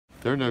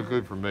They're no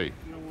good for me.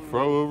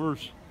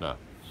 Throwovers? No.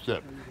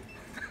 Sip.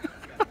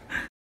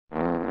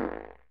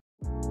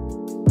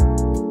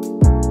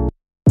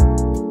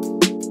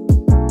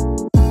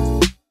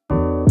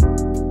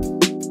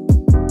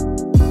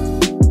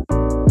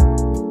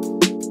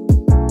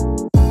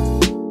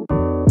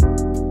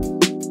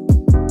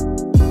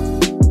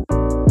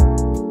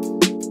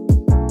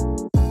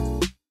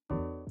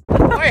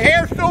 My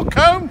hair's still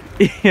combed?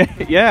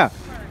 Yeah.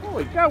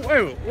 Holy cow,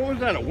 wait, what was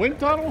that, a wind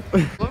tunnel?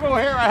 The little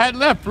hair I had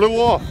left blew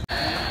off.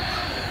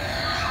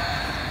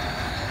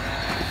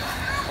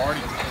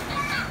 Party.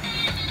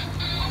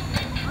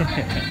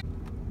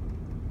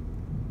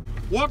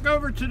 Walk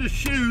over to the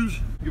shoes,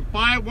 you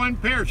buy one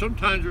pair,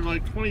 sometimes they're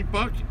like 20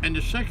 bucks, and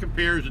the second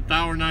pair is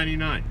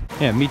 $1.99.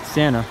 Yeah, meet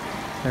Santa.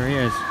 There he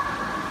is.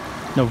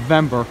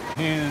 November.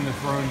 He ain't in the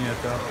throne yet,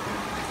 though.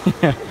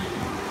 Yeah.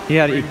 He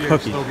had to eat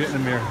cookies. Still getting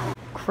him here.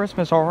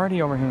 Christmas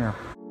already over here.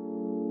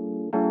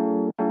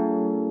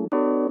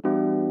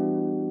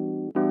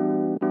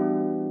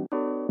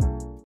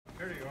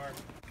 There you are.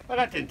 Well,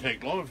 that didn't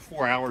take long,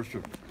 4 hours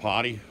to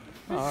potty.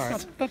 Oh, all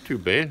right. Not too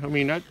bad. I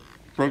mean, that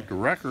broke the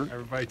record.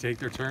 Everybody take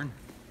their turn.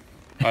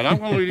 All right, I'm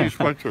going to leave these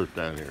sweatshirts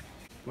down here.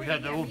 We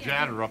had the old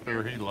janitor up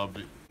there. He loved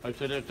it. I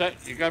said, "If that,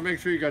 you got to make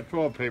sure you got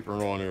toilet paper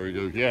on there." He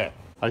goes, "Yeah."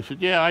 I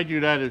said, "Yeah, I do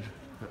that.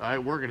 I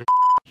work at a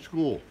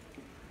school."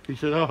 He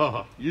said,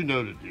 "Oh, you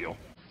know the deal."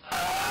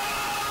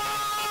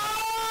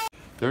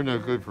 They're no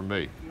good for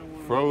me.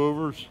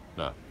 Throwovers?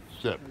 No.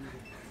 Sip.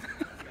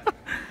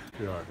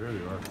 There they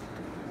are.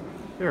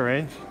 Here,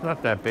 Ains.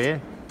 Not that bad.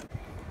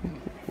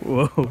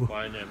 Whoa.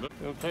 Buying them.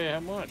 They'll tell you how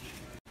much.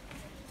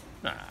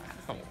 Nah,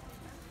 come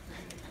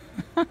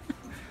on.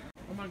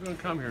 I'm not going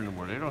to come here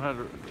anymore. They don't have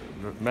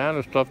the amount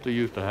of stuff they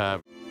used to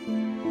have.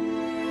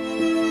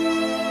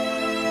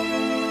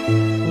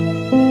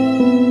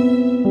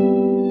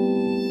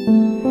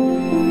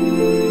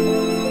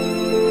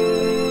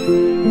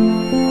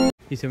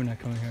 He said we're not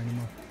coming here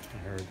anymore. I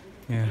heard.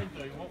 Yeah.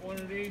 So you want one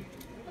of these?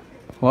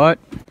 What?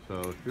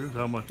 So here's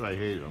how much I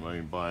hate them. I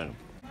ain't buying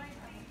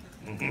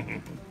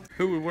them.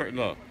 Who would wear?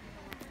 Look,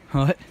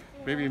 What?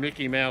 maybe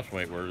Mickey Mouse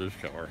might wear this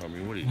car. I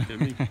mean, what are you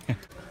kidding me?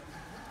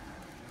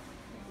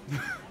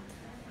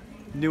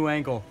 New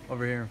angle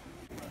over here.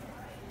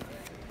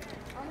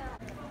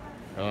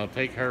 I'll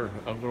take her.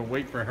 I'm going to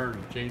wait for her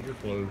to change her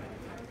clothes.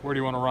 Where do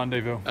you want to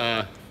rendezvous?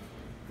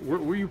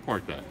 Where you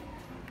parked at?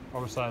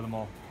 Other side of the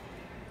mall.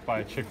 By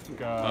a chick.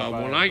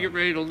 When I get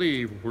ready to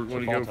leave, we're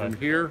going to go from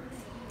here.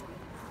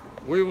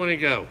 Where do you want to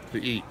go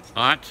to eat?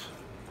 Ott's?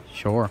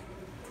 Sure.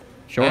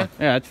 Sure. Huh?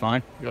 Yeah, that's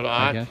fine. Go to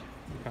I Ott's? guess.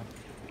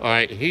 All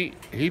right,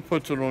 he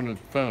puts it on the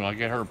phone. I'll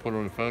get her to put it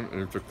on the phone,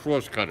 and it's a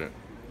cross cutter.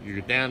 You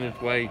go down this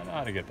way. I know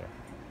how to get there.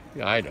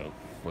 Yeah, I don't.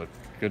 But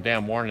go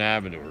down Warren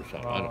Avenue or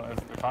something. I Well, don't.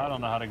 if I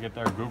don't know how to get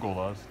there, Google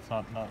does. It's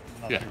not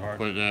Yeah, too hard.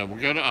 but we'll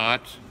go to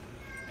Ott's,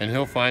 and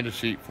he'll find a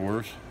seat for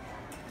us.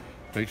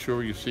 Make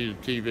sure you see the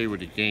TV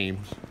with the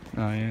games.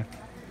 Oh, yeah.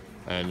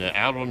 And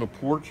out on the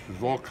porch,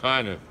 there's all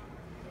kind of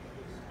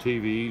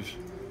TVs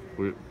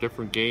with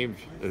different games.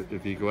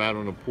 If you go out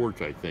on the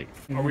porch, I think.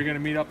 Are we going to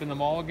meet up in the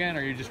mall again,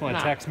 or you just want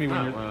to text me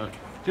when you're...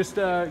 Just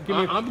give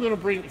me... I'm going to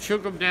bring. She'll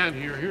come down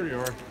here. Here you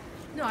are.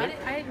 No, I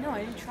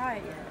didn't try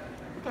it yet.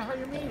 What the hell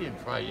you mean you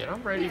didn't try it yet?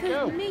 I'm ready to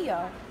go. Because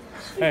Mia.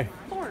 Hey.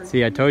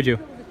 See, I told you.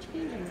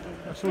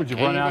 So would you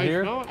run out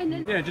here? And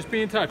then Yeah, just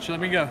be in touch. Let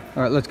me go.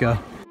 All right, let's go.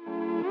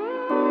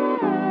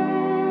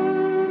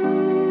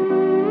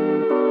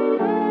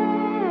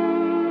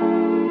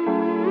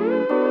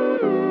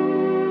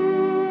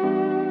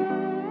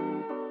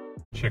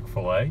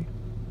 Chick-fil-A.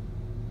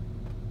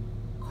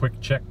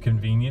 Quick Check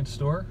convenience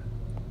store.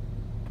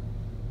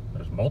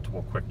 There's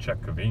multiple Quick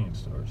Check convenience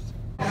stores.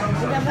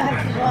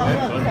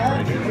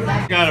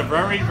 Got a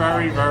very,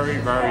 very, very,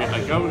 very.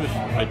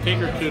 I take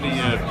her to the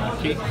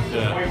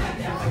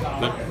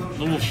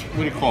little, what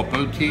do you call it,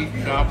 boutique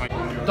shop.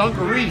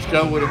 Dungarees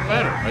go with it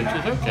better. I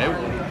said, okay,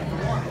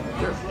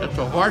 well, that's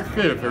a hard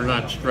fit if they're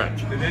not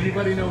stretched. Did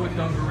anybody know what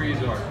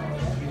dungarees are?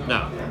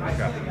 No,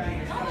 Okay.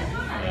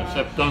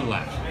 except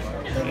Dunlaps.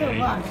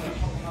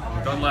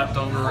 Dunlap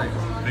dungaree.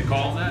 They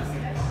call them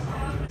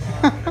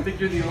that? I think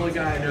you're the only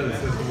guy I know that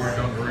says the word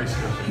dungarees.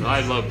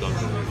 I love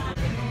Dungarees.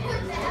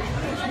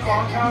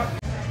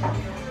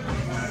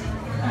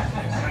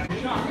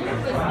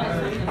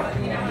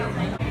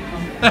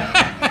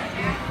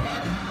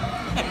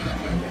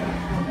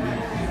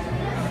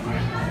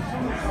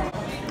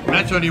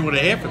 That's only with a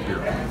half a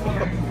beer.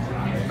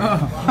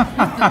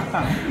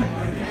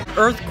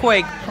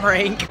 Earthquake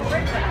prank.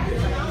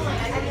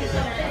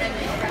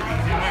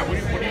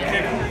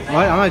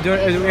 What? I'm not doing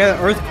it. We had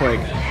an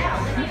earthquake.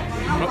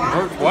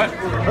 What?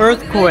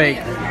 Earthquake.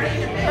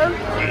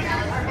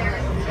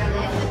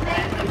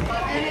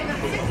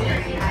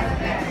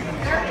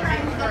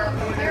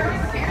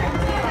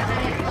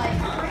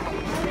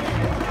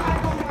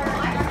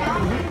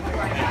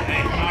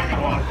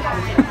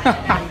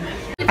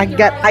 I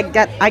got.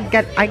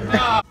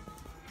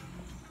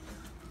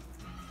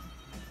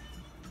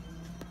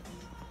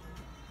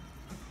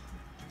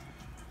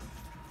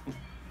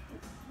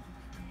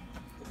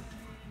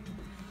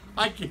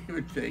 I can't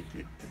even take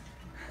it.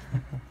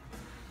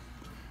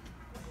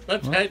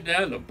 Let's head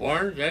down to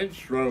Barnes and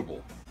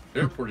Strobel.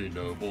 They're pretty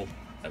noble.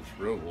 That's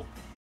Strobel.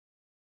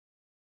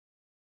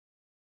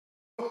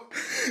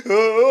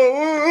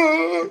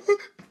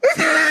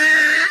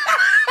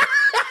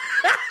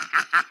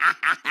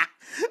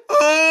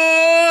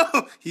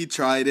 Oh, he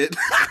tried it.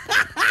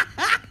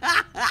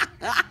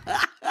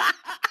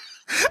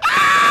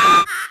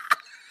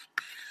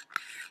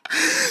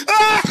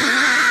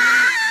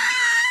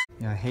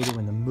 Yeah, I hate it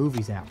when the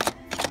movie's out.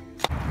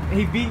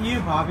 He beat you,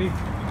 Bobby.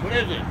 What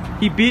is it?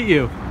 He beat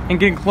you in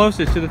getting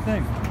closest to the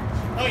thing.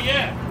 Oh,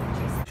 yeah.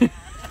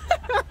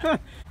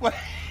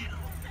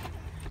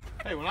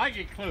 Hey, when I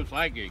get close,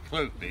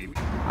 baby.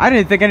 I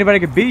didn't think anybody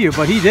could beat you,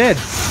 but he did.